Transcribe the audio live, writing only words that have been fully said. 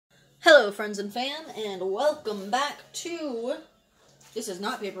Hello friends and fam, and welcome back to, this is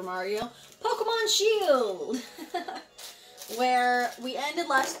not Paper Mario, Pokemon Shield! Where we ended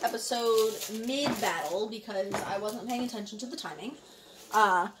last episode mid-battle because I wasn't paying attention to the timing.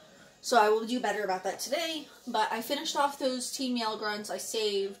 So I will do better about that today, but I finished off those Team Yell grunts I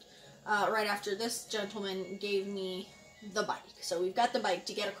saved right after this gentleman gave me the bike. So we've got the bike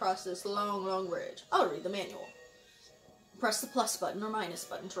to get across this long, long bridge. I'll read the manual. Press the plus button or minus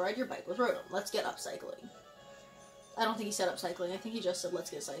button to ride your bike with Rotom. Let's get upcycling. I don't think he said upcycling. I think he just said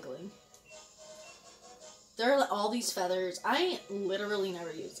let's get cycling. There are all these feathers. I literally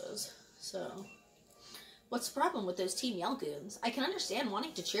never use those. So, what's the problem with those Team Yell goons? I can understand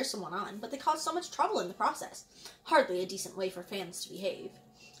wanting to cheer someone on, but they cause so much trouble in the process. Hardly a decent way for fans to behave.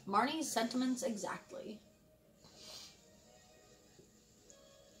 Marnie's sentiments exactly.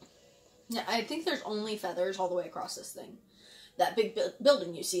 Yeah, I think there's only feathers all the way across this thing. That big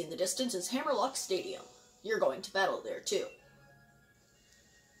building you see in the distance is Hammerlock Stadium. You're going to battle there, too.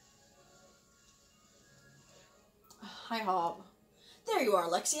 Hi, Hob. There you are,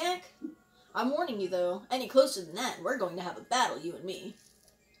 Lexiac. I'm warning you, though. Any closer than that, we're going to have a battle, you and me.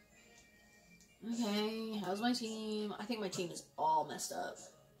 Okay, how's my team? I think my team is all messed up.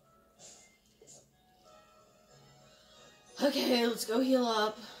 Okay, let's go heal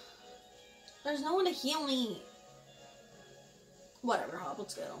up. There's no one to heal me. Whatever, Hob,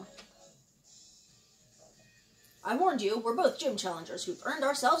 let's go. I warned you, we're both gym challengers who've earned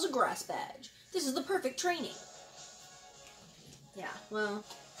ourselves a grass badge. This is the perfect training. Yeah, well.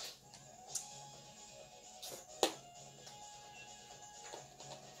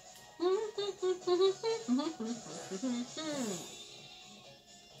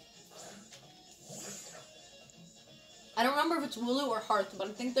 I don't remember if it's Wooloo or Hearth, but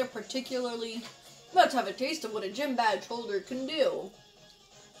I think they're particularly... Let's have a taste of what a gym badge holder can do.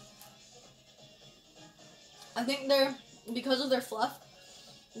 I think they're, because of their fluff,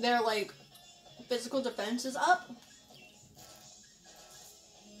 their, like, physical defense is up.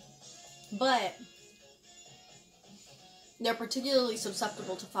 But they're particularly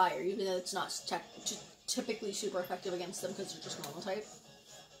susceptible to fire, even though it's not typically super effective against them because they're just normal type.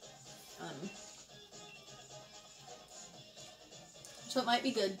 So it might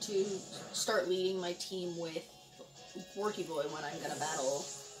be good to start leading my team with Vortivoy when I'm gonna battle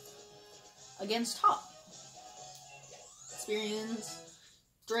against Hop. Experience.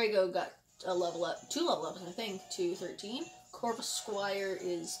 Drago got a level up, 2 level ups, I think, to 13. Corvus Squire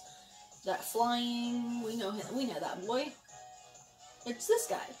is that flying. We know him. We know that boy. It's this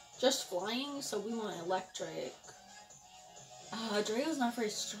guy, just flying. So we want electric. Drago's not very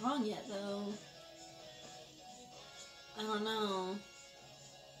strong yet, though. I don't know.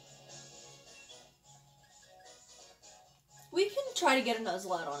 We can try to get a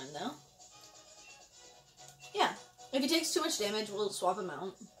Nuzlocke on him, though. Yeah. If he takes too much damage, we'll swap him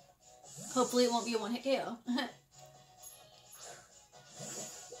out. Hopefully it won't be a one-hit KO. But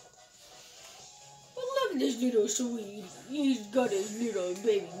look at this little sweetie. He's got his little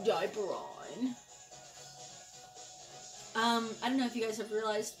baby diaper on. I don't know if you guys have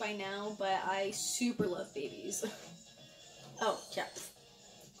realized by now, but I super love babies. Oh, yeah.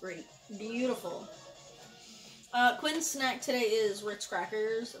 Great. Beautiful. Quinn's snack today is Ritz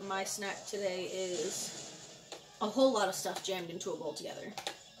crackers. My snack today is a whole lot of stuff jammed into a bowl together.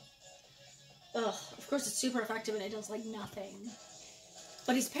 Ugh, of course it's super effective and it does like nothing.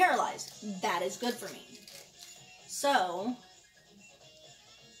 But he's paralyzed. That is good for me. So,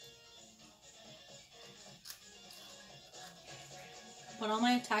 but all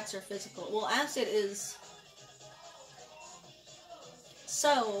my attacks are physical. Well, acid is...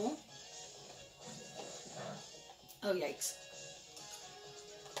 So... Oh, yikes.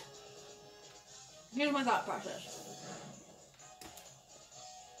 Here's my thought process.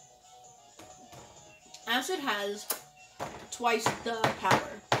 Acid has twice the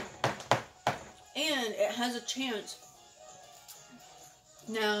power. And it has a chance.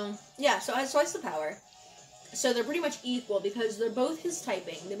 No. Yeah, so it has twice the power. So they're pretty much equal because they're both his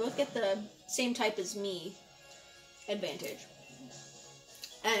typing. They both get the same type as me advantage.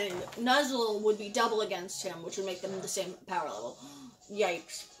 And Nuzzle would be double against him, which would make them the same power level.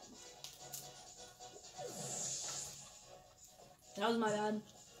 Yikes. That was my bad.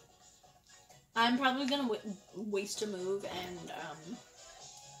 I'm probably gonna waste a move and,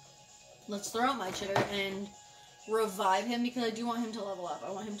 let's throw out my Chitter and revive him because I do want him to level up.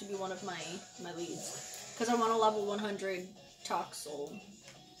 I want him to be one of my leads. Because I want a level 100 Toxel.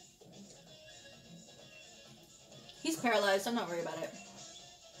 He's paralyzed, I'm not worried about it.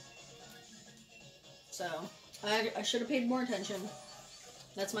 So, I should have paid more attention.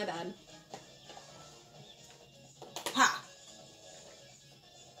 That's my bad. Ha!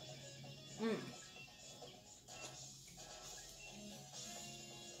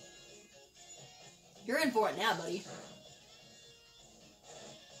 You're in for it now, buddy.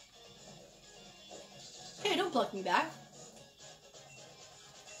 Hey, don't pluck me back.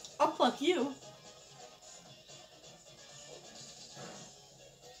 I'll pluck you.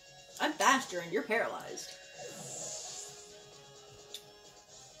 I'm faster and you're paralyzed.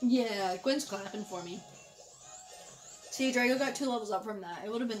 Yeah, Gwen's clapping for me. See, Drago got 2 levels up from that.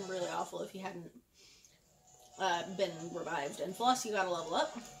 It would have been really awful if he hadn't been revived. And Flossie got a level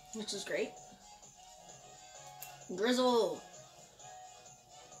up, which is great. Grizzle.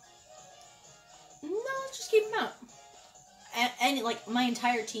 No, let's just keep him out. And like, my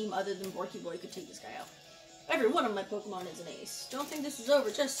entire team other than Borky Boy could take this guy out. Every one of my Pokemon is an ace. Don't think this is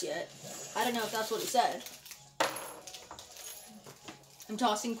over just yet. I don't know if that's what he said. I'm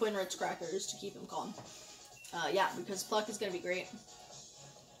tossing Quinrit's crackers to keep him calm. Yeah, because Pluck is gonna be great.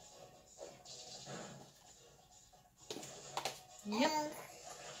 Yep.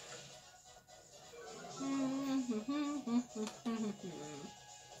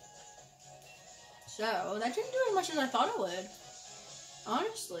 So, that didn't do as much as I thought it would.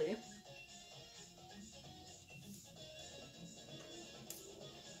 Honestly.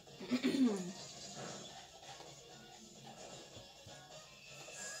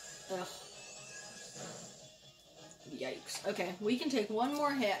 Ugh. Yikes. Okay, we can take one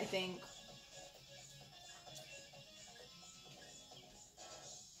more hit, I think.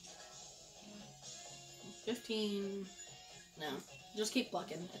 $15. No, just keep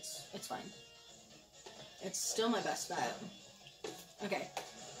plucking. It's fine. It's still my best bet. Okay,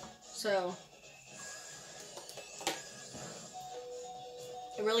 so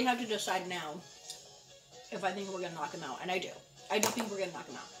I really have to decide now if I think we're gonna knock him out, and I do. I do think we're gonna knock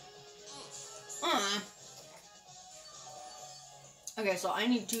him out. Okay, so I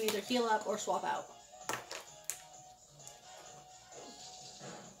need to either heal up or swap out.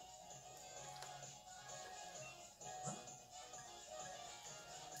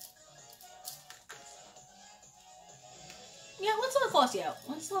 Yeah, let's let Flossie out.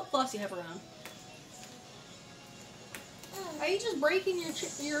 Let's let Flossie have her own. Are you just breaking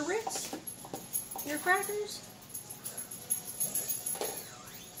your Ritz? Your crackers?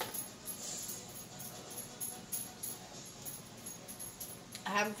 I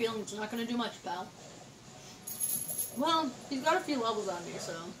have a feeling it's not going to do much, pal. Well, he's got a few levels on me,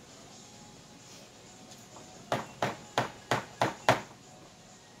 so...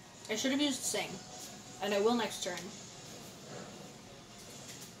 I should have used Sing. And I will next turn.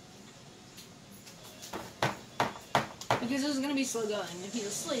 Because this is going to be slow going. If he's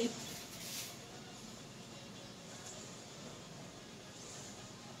asleep...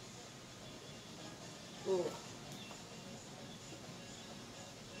 Ooh.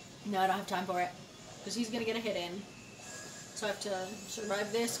 No, I don't have time for it. Because he's going to get a hit in. So I have to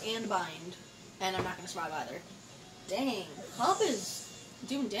survive this and bind. And I'm not going to survive either. Dang. Hop is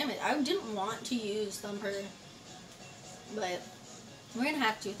doing damage. I didn't want to use Thumper. But we're going to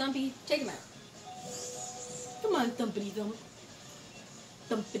have to. Thumpy, take him out. Come on, thumpity thump.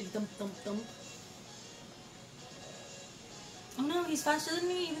 Thumpity thump thump thump. Oh no, he's faster than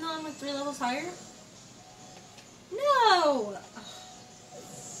me even though I'm like 3 levels higher? No!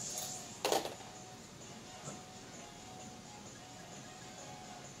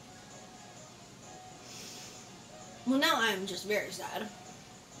 Well, now I'm just very sad.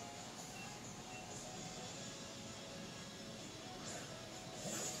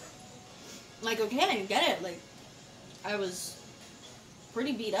 Like, okay, I get it. Like, I was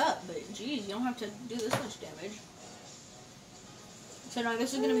pretty beat up, but geez, you don't have to do this much damage. So now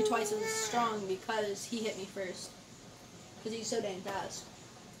this is going to be twice as strong because he hit me first. Because he's so dang fast.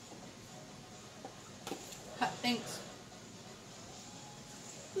 Ha, thanks.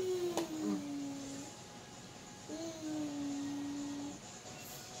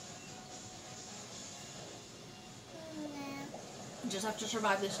 Just have to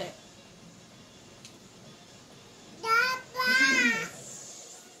survive this hit.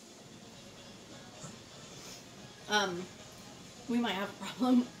 We might have a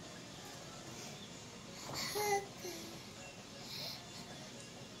problem.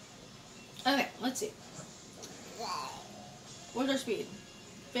 Okay, let's see. What's our speed?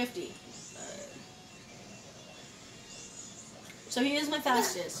 50. So he is my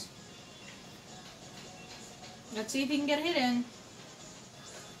fastest. Let's see if he can get a hit in.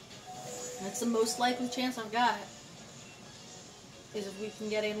 That's the most likely chance I've got. Is if we can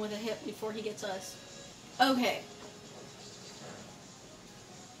get in with a hit before he gets us. Okay.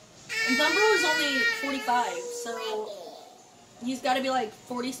 Thumbro is only 45, so he's got to be like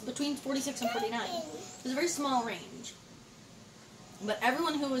between 46 and 49. It's a very small range. But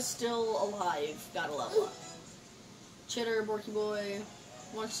everyone who is still alive got a level up. Chitter, Borky Boy,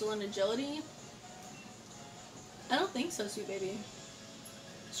 wants to learn agility? I don't think so, sweet baby.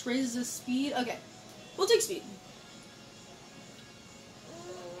 Just raises his speed. Okay, we'll take speed.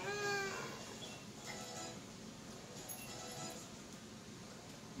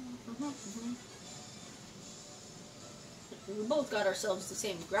 We both got ourselves the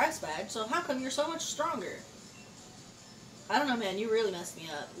same grass badge, so how come you're so much stronger? I don't know, man, you really messed me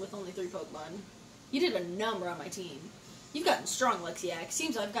up with only 3 Pokemon. You did a number on my team. You've gotten strong, Lexiac.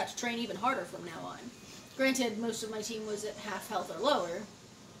 Seems I've got to train even harder from now on. Granted, most of my team was at half health or lower.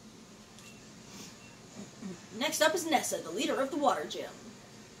 Next up is Nessa, the leader of the water gym.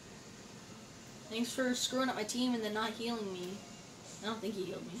 Thanks for screwing up my team and then not healing me. I don't think he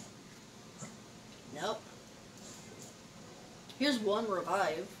healed me. Nope. Here's one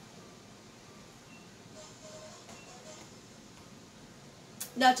revive.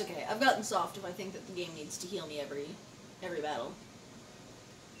 That's okay. I've gotten soft if I think that the game needs to heal me every battle.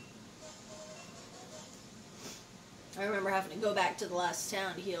 I remember having to go back to the last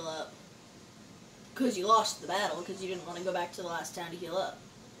town to heal up. Because you lost the battle, because you didn't want to go back to the last town to heal up.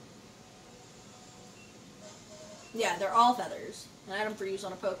 Yeah, they're all feathers. An item for use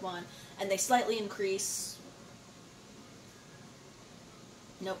on a Pokemon, and they slightly increase.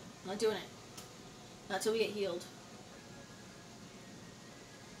 Nope, not doing it. Not till we get healed.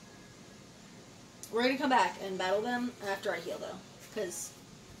 We're gonna come back and battle them after I heal, though, because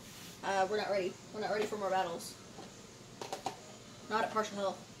we're not ready. We're not ready for more battles. Not at partial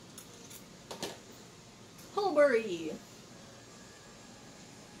health. Hulbury.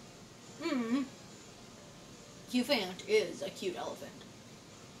 Cufant is a cute elephant.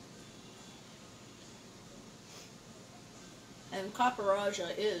 And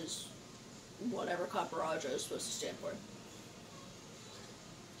Copperajah is whatever Copperajah is supposed to stand for.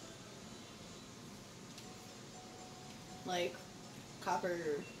 Like,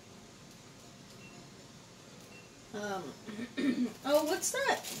 copper... oh, what's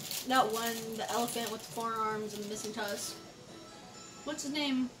that? That one, the elephant with the 4 arms and the missing tusk. What's his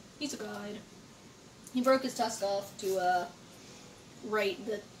name? He's a guide. He broke his tusk off to, write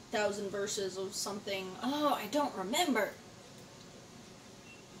the 1,000 verses of something. Oh, I don't remember.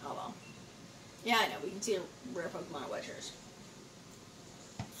 Oh, well. Yeah, I know. We can see a rare Pokemon at Wedgers.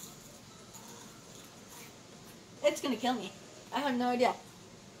 It's gonna kill me. I have no idea.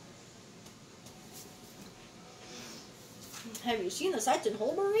 Have you seen the sights in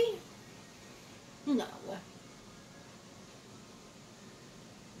Hulbury? No.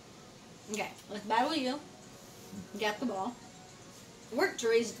 Okay, let's battle you. Get the ball. Work to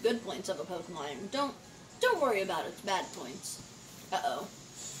raise the good points of a Pokemon. Don't worry about its bad points. Uh-oh.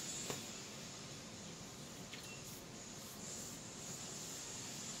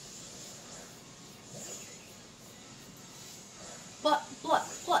 Pluck, pluck,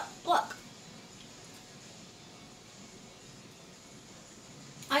 pluck, pluck.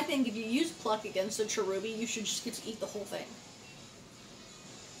 I think if you use pluck against a Cherubi, you should just get to eat the whole thing.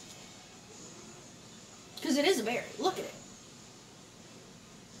 Because it is a berry. Look at it.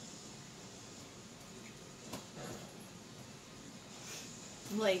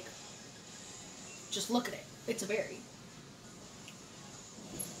 Like, just look at it. It's a berry.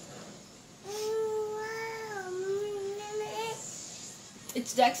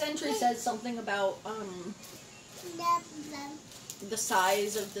 Its dex entry says something about, the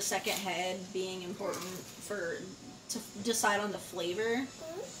size of the second head being important to decide on the flavor.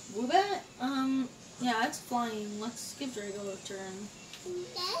 Woobat? Yeah, it's flying. Let's give Drago a turn.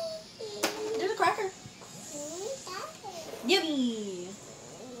 There's a cracker. Yummy!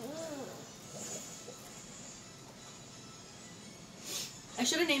 I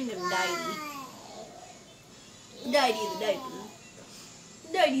should have named him Diety. Diety the diaper.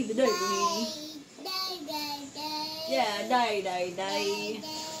 Diety the diaper. Yeah, die.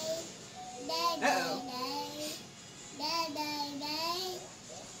 Uh-oh.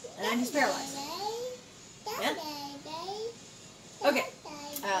 And I'm just paralyzed. Yeah? Okay.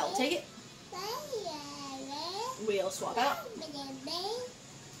 I'll take it. We'll swap out.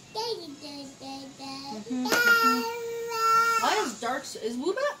 Why is Dark... Is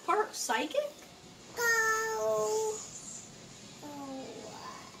Woobat part psychic?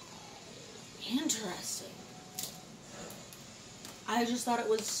 Interesting. I just thought it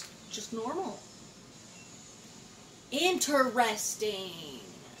was just normal. Interesting.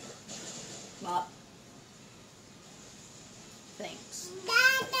 Bop. Thanks.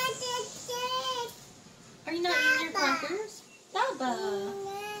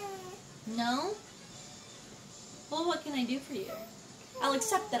 No? Well, what can I do for you? I'll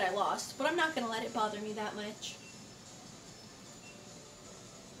accept that I lost, but I'm not going to let it bother me that much.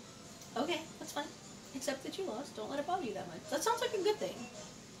 Okay, that's fine. Accept that you lost. Don't let it bother you that much. That sounds like a good thing.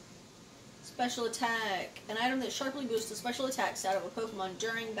 Special attack. An item that sharply boosts the special attack stat of a Pokemon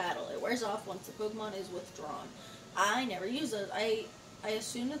during battle. It wears off once the Pokemon is withdrawn. I never use those. I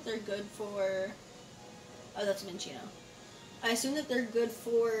assume that they're good for... Oh, that's Minchino. I assume that they're good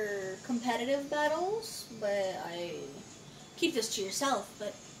for competitive battles, but I... Keep this to yourself,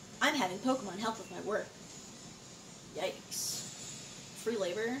 but I'm having Pokemon help with my work. Yikes. Free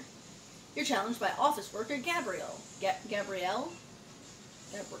labor. You're challenged by office worker Gabrielle. Gabrielle?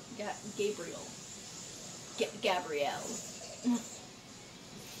 Gabrielle.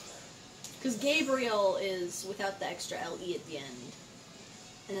 Because Gabriel is without the extra L-E at the end.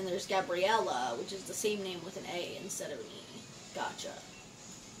 And then there's Gabriella, which is the same name with an A instead of an E. Gotcha.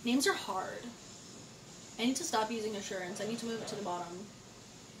 Names are hard. I need to stop using assurance. I need to move it to the bottom.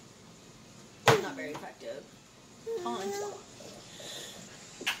 Not very effective. Taunt.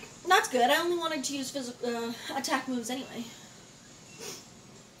 That's good. I only wanted to use physical attack moves anyway.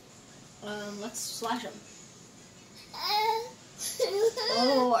 Let's slash him.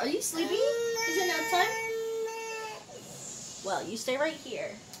 Oh, are you sleepy? Is it nap time? Well, you stay right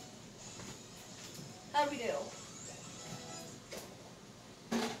here. How do we do?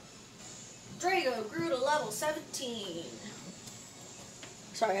 Drago grew to level 17.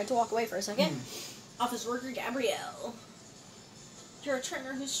 Sorry, I had to walk away for a second. Office worker Gabrielle. You're a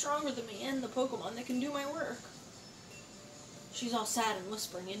trainer who's stronger than me and the Pokemon that can do my work. She's all sad and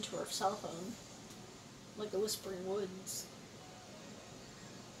whispering into her cell phone. Like the Whispering Woods.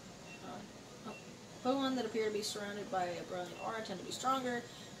 Pokemon that appear to be surrounded by a brilliant aura tend to be stronger.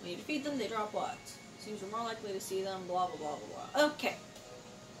 When you defeat them, they drop watts. Seems you're more likely to see them, blah, blah, blah, blah, blah. Okay.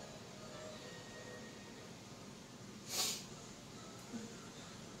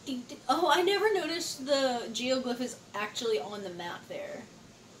 Oh, I never noticed the geoglyph is actually on the map there.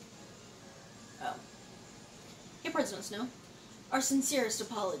 Oh. Hey, President Snow. Our sincerest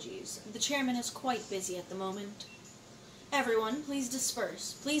apologies. The chairman is quite busy at the moment. Everyone, please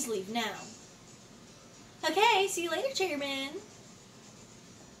disperse. Please leave now. Okay, see you later, Chairman.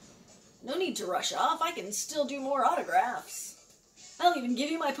 No need to rush off. I can still do more autographs. I'll even give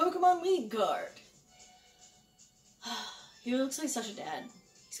you my Pokemon League card. He looks like such a dad.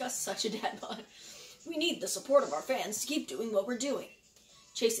 He's got such a dad bod. We need the support of our fans to keep doing what we're doing.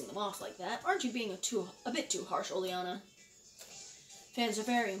 Chasing them off like that, aren't you being a bit too harsh, Oleana? Fans are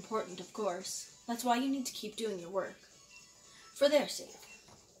very important, of course. That's why you need to keep doing your work. For their sake.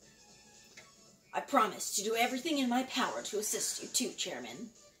 I promise to do everything in my power to assist you too, Chairman.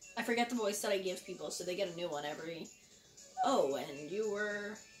 I forget the voice that I give people, so they get a new one every... Oh, and you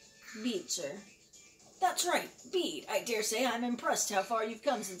were... Bede, sir. That's right, Bede. I dare say I'm impressed how far you've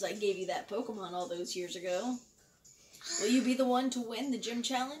come since I gave you that Pokemon all those years ago. Will you be the one to win the gym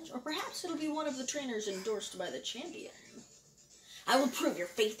challenge? Or perhaps it'll be one of the trainers endorsed by the champion. I will prove your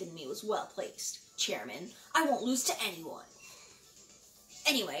faith in me was well placed, Chairman. I won't lose to anyone.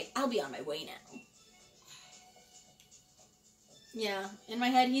 Anyway, I'll be on my way now. Yeah, in my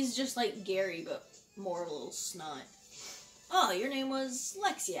head he's just like Gary, but more of a little snot. Oh, your name was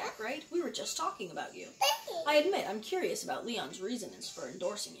Lexiac, right? We were just talking about you. I admit, I'm curious about Leon's reasons for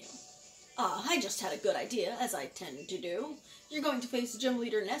endorsing you. I just had a good idea, as I tend to do. You're going to face gym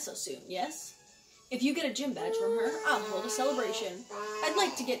leader Nessa soon, yes? If you get a gym badge from her, I'll hold a celebration. I'd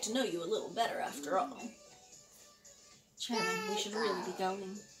like to get to know you a little better, after all. Chairman, we should really be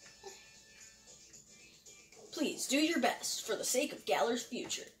going. Please, do your best, for the sake of Galar's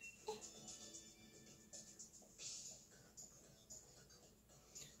future.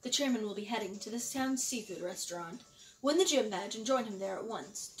 The chairman will be heading to this town's seafood restaurant. Win the gym badge and join him there at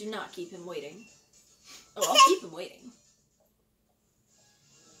once. Do not keep him waiting. Oh, I'll keep him waiting.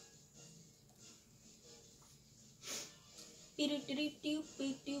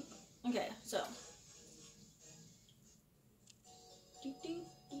 Okay, so.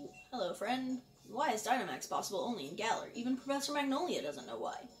 Hello, friend. Why is Dynamax possible only in Galar? Even Professor Magnolia doesn't know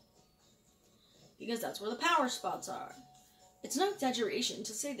why. Because that's where the power spots are. It's no exaggeration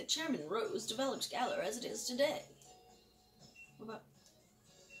to say that Chairman Rose developed Galar as it is today. What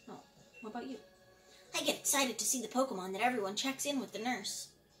about you? I get excited to see the Pokemon that everyone checks in with the nurse.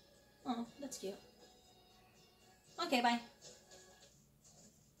 Oh, that's cute. Okay, bye.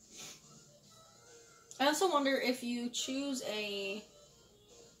 I also wonder if you choose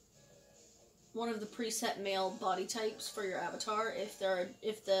one of the preset male body types for your avatar, if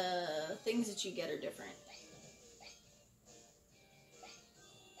the things that you get are different.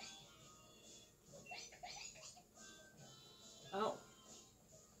 Oh.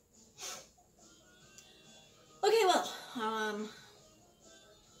 Okay, well,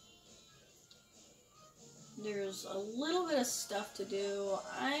 there's a little bit of stuff to do.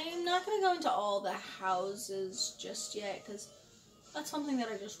 I'm not going to go into all the houses just yet, because that's something that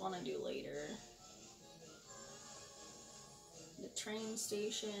I just want to do later. The train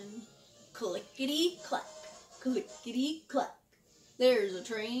station. Clickety-clack. Clickety-clack. There's a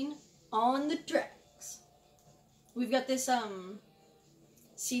train on the tracks. We've got this,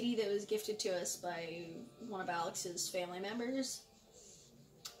 CD that was gifted to us by one of Alex's family members.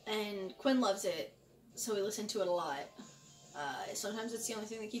 And Quinn loves it, so we listen to it a lot. Sometimes it's the only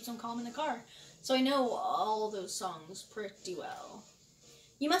thing that keeps him calm in the car. So I know all those songs pretty well.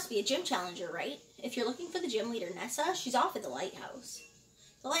 You must be a gym challenger, right? If you're looking for the gym leader, Nessa, she's off at the lighthouse.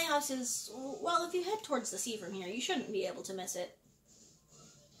 The lighthouse is, well, if you head towards the sea from here, you shouldn't be able to miss it.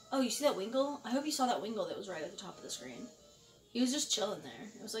 Oh, you see that Wingle? I hope you saw that Wingle that was right at the top of the screen. He was just chilling there.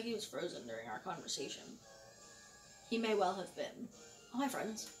 It was like he was frozen during our conversation. He may well have been. Oh, hi,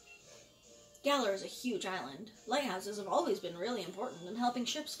 friends. Galar is a huge island. Lighthouses have always been really important in helping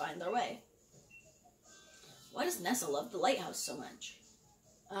ships find their way. Why does Nessa love the lighthouse so much?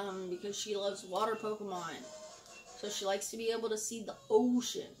 Because she loves water Pokemon. So she likes to be able to see the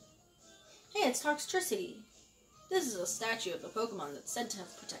ocean. Hey, it's Toxtricity. This is a statue of the Pokemon that's said to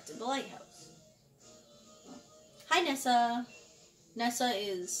have protected the lighthouse. Oh. Hi, Nessa. Nessa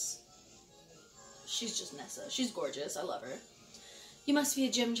is... she's just Nessa. She's gorgeous. I love her. You must be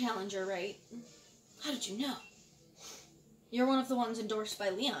a gym challenger, right? How did you know? You're one of the ones endorsed by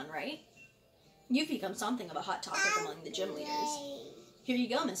Leon, right? You've become something of a hot topic among the gym leaders. Here you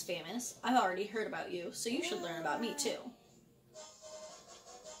go, Miss Famous. I've already heard about you, so you should learn about me, too.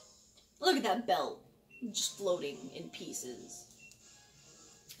 Look at that belt, just floating in pieces.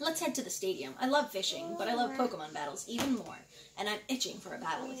 Let's head to the stadium. I love fishing, but I love Pokemon battles even more, and I'm itching for a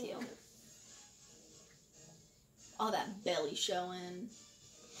battle with you. All that belly showing.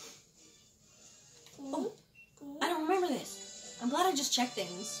 Oh, I don't remember this. I'm glad I just checked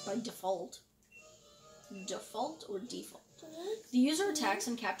things by default. Default or default? The user attacks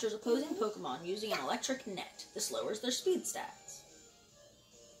and captures opposing Pokemon using an electric net. This lowers their speed stats.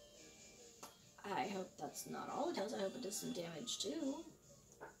 I hope that's not all it does. I hope it does some damage too.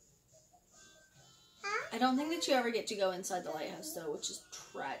 I don't think that you ever get to go inside the lighthouse though, which is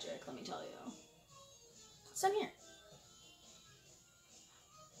tragic, let me tell you. What's down here?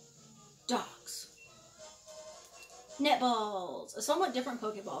 Docks. Netballs! A somewhat different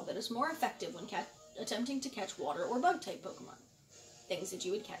Pokeball that is more effective when attempting to catch water or bug-type Pokemon. Things that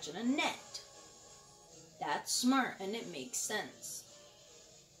you would catch in a net. That's smart, and it makes sense.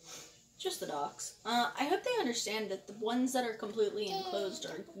 Just the docks. I hope they understand that the ones that are completely enclosed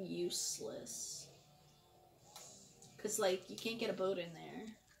are useless. Because, like, you can't get a boat in there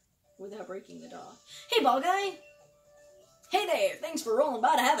without breaking the dock. Hey, ball guy! Hey there! Thanks for rolling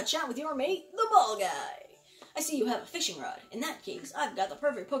by to have a chat with your mate, the ball guy! I see you have a fishing rod. In that case, I've got the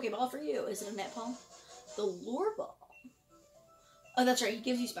perfect Pokeball for you. Is it a net ball? The lure ball. Oh, that's right. He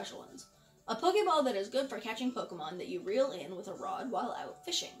gives you special ones. A Pokeball that is good for catching Pokemon that you reel in with a rod while out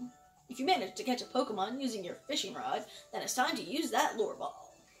fishing. If you manage to catch a Pokemon using your fishing rod, then it's time to use that lure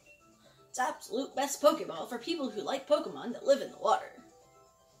ball. It's absolute best Pokeball for people who like Pokemon that live in the water.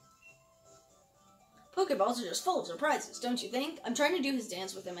 Pokeballs are just full of surprises, don't you think? I'm trying to do his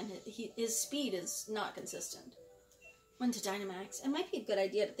dance with him, and his speed is not consistent. When to Dynamax, it might be a good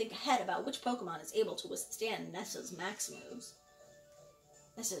idea to think ahead about which Pokemon is able to withstand Nessa's max moves.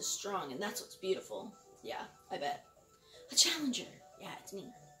 Nessa is strong, and that's what's beautiful. Yeah, I bet. A challenger! Yeah, it's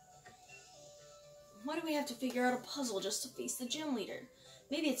me. Why do we have to figure out a puzzle just to face the gym leader?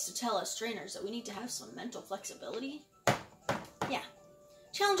 Maybe it's to tell us trainers that we need to have some mental flexibility? Yeah.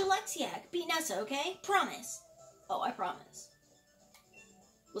 Challenger Lexiac, beat Nessa, okay? Promise. Oh, I promise.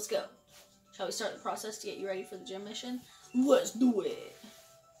 Let's go. Shall we start the process to get you ready for the gym mission? Let's do it.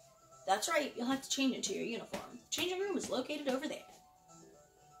 That's right, you'll have to change into your uniform. The changing room is located over there.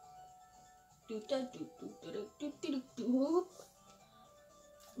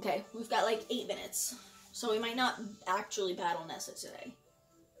 Okay, we've got like 8 minutes. So we might not actually battle Nessa today.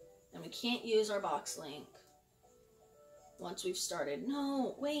 And we can't use our box link once we've started.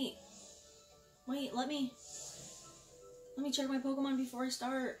 No, wait. Wait, let me check my Pokemon before I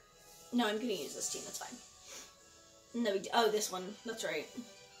start. No, I'm gonna use this team, that's fine. No, oh, this one, that's right.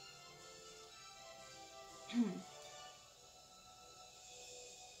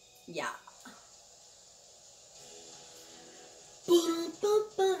 Yeah.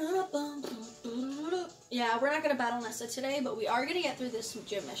 Yeah, we're not gonna battle Nessa today, but we are gonna get through this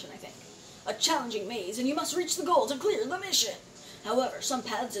gym mission, I think. a challenging maze, and you must reach the goal to clear the mission. However, some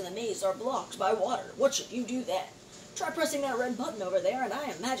paths in the maze are blocked by water. What should you do then? Try pressing that red button over there, and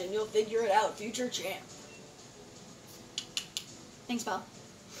I imagine you'll figure it out, future champ. Thanks, pal.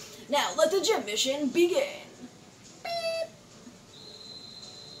 Now, let the gym mission begin. Beep.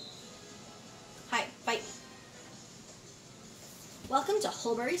 Hi, fight me. Welcome to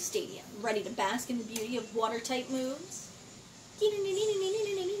Hulbury Stadium. Ready to bask in the beauty of water-type moves?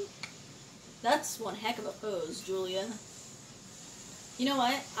 That's one heck of a pose, Julia. You know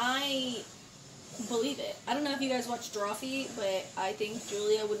what? I believe it. I don't know if you guys watch Drawfee, but I think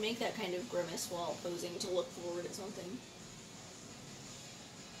Julia would make that kind of grimace while posing to look forward at something.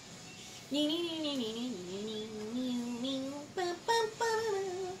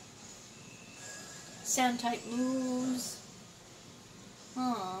 Sound type moves.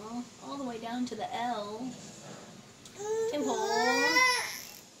 Aww, all the way down to the L. Temple.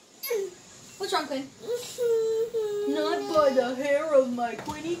 What's wrong, Quinn? Not by the hair of my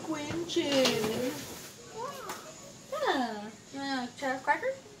Quinny Quinn chin. Yeah. You wanna try a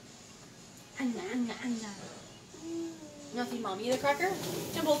cracker? Anna. You wanna feed Mommy the cracker?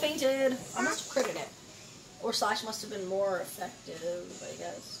 Temple fainted. I must have critted it. Or Slash must have been more effective, I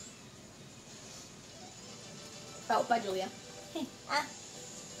guess. Oh, bye, Julia. Hey.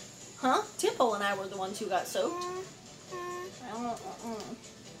 Huh? Temple and I were the ones who got soaked.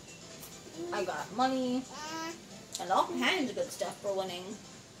 I got money and all kinds of good stuff for winning.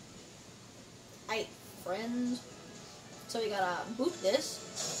 Aight, friends. So we gotta boot this.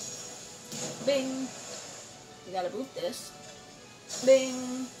 Bing. We gotta boot this.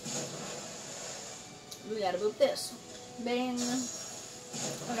 Bing. We gotta boot this. Bing.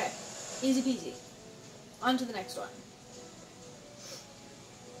 Okay, easy peasy. On to the next one.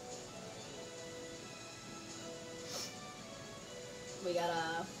 We got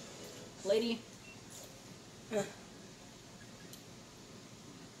a lady.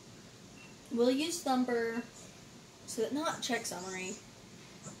 We'll use Thumper so that, not check summary.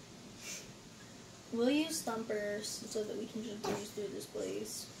 We'll use Thumpers so that we can just breeze through this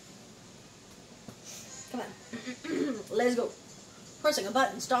place. Come on. Let's go. Pressing a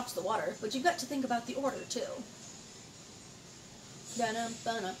button stops the water, but you've got to think about the order too.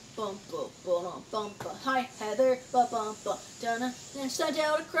 Hi, Heather. Sent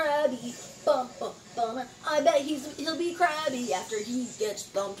out a crabby. I bet he'll be crabby after he gets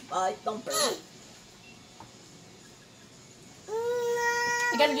thumped by Thumper.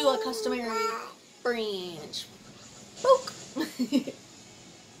 I gotta do a customary branch. Poke.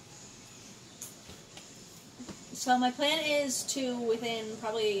 So my plan is to, within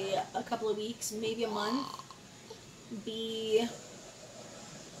probably a couple of weeks, maybe a month, be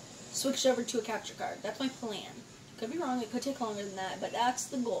switched over to a capture card. That's my plan. Could be wrong, it could take longer than that, but that's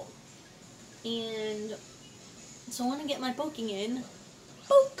the goal. And so I want to get my poking in,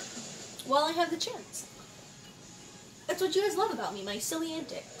 poke, while I have the chance. That's what you guys love about me, my silly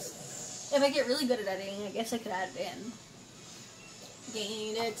antics. If I get really good at editing, I guess I could add it in.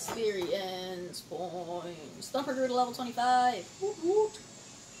 Gained experience points. Thumper grew to level 25. Woot woot.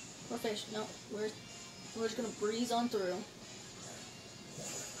 More fish. No, we're just gonna breeze on through.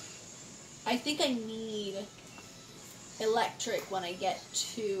 I think I need electric when I get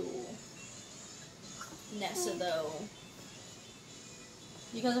to Nessa though.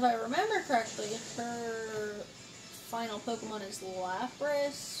 Because if I remember correctly, her final Pokemon is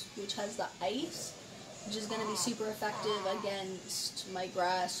Lapras, which has the ice, which is going to be super effective against my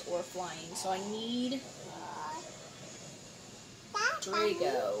grass or flying. So I need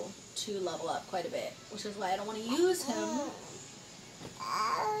Drago to level up quite a bit, which is why I don't want to use him.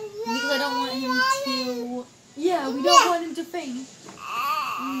 Because I don't want him to... Yeah, we don't want him to faint.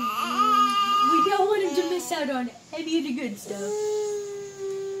 We don't want him to miss out on any of the good stuff.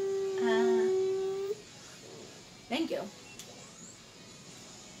 Thank you.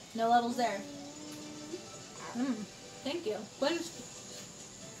 No levels there. Thank you. But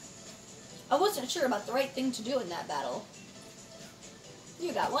I wasn't sure about the right thing to do in that battle.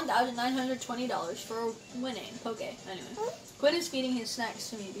 You got $1,920 for winning. Okay, anyway. Quinn is feeding his snacks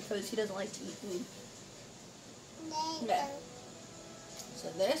to me because he doesn't like to eat food. Okay. So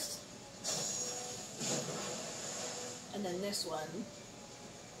this. And then this one.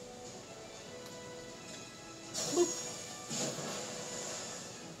 Boop.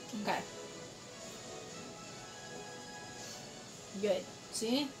 Okay. Good.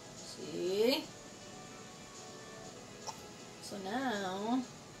 See? See? So now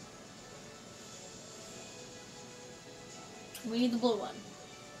we need the blue one.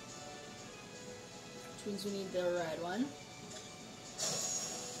 Which means we need the red one.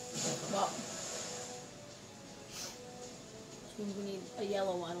 Well, which means we need a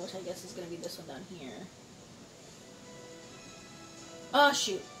yellow one, which I guess is going to be this one down here. Oh,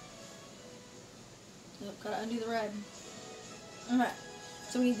 shoot. Nope, gotta undo the red. Alright,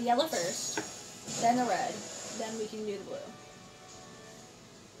 so we need the yellow first, then the red, then we can do the blue.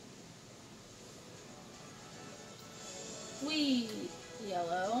 Wee,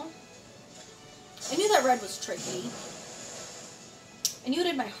 yellow. I knew that red was tricky. I knew it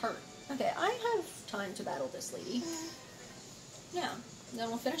in my heart. Okay, I have time to battle this lady. Yeah, then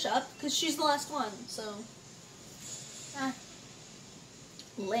we'll finish up, because she's the last one, so...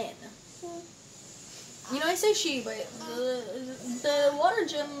 Lynn. You know, I say she, but the water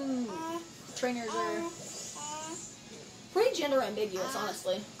gym trainers are pretty gender ambiguous,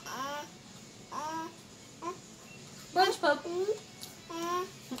 honestly. Branch poke.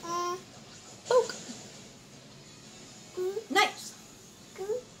 Poke. Nice.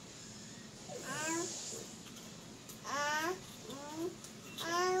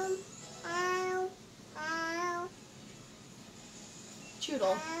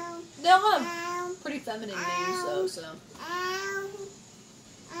 Choodle. They all have pretty feminine names, though, so.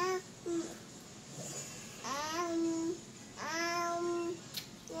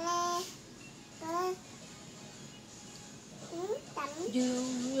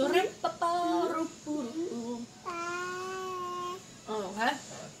 Okay.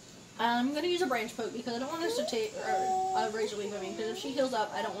 I'm gonna use a branch poke because I don't want this to take, or Razor Leaf, I mean, because if she heals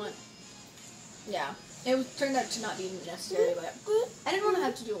up, I don't want, yeah. It turned out to not be necessary, but I didn't want to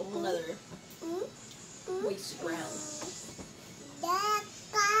have to do a whole nother wasted round.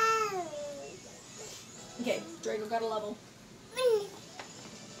 Okay, Draco got a level.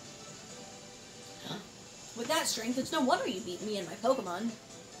 With that strength, it's no wonder you beat me and my Pokemon.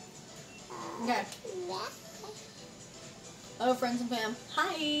 Okay. Hello, friends and fam.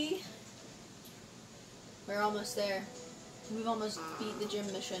 Hi! We're almost there. We've almost beat the gym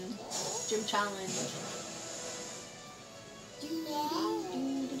mission. Gym challenge.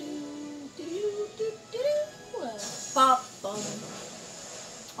 Pop, boom.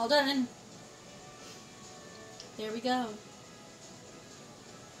 All done. There we go.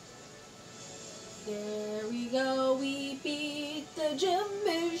 There we go. We beat the gym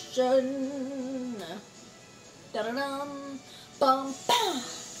mission. Da-da-dum. Bum, bam.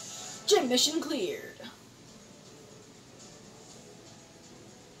 Gym mission cleared.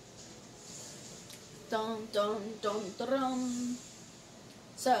 Dun, dun, dun, dun, dun.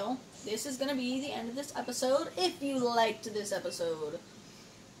 So, this is going to be the end of this episode. If you liked this episode,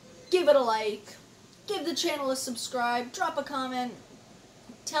 give it a like, give the channel a subscribe, drop a comment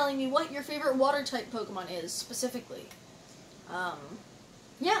telling me what your favorite water-type Pokemon is, specifically.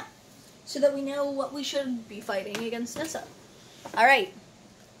 Yeah, so that we know what we should be fighting against Nessa. Alright,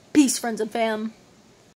 peace, friends and fam.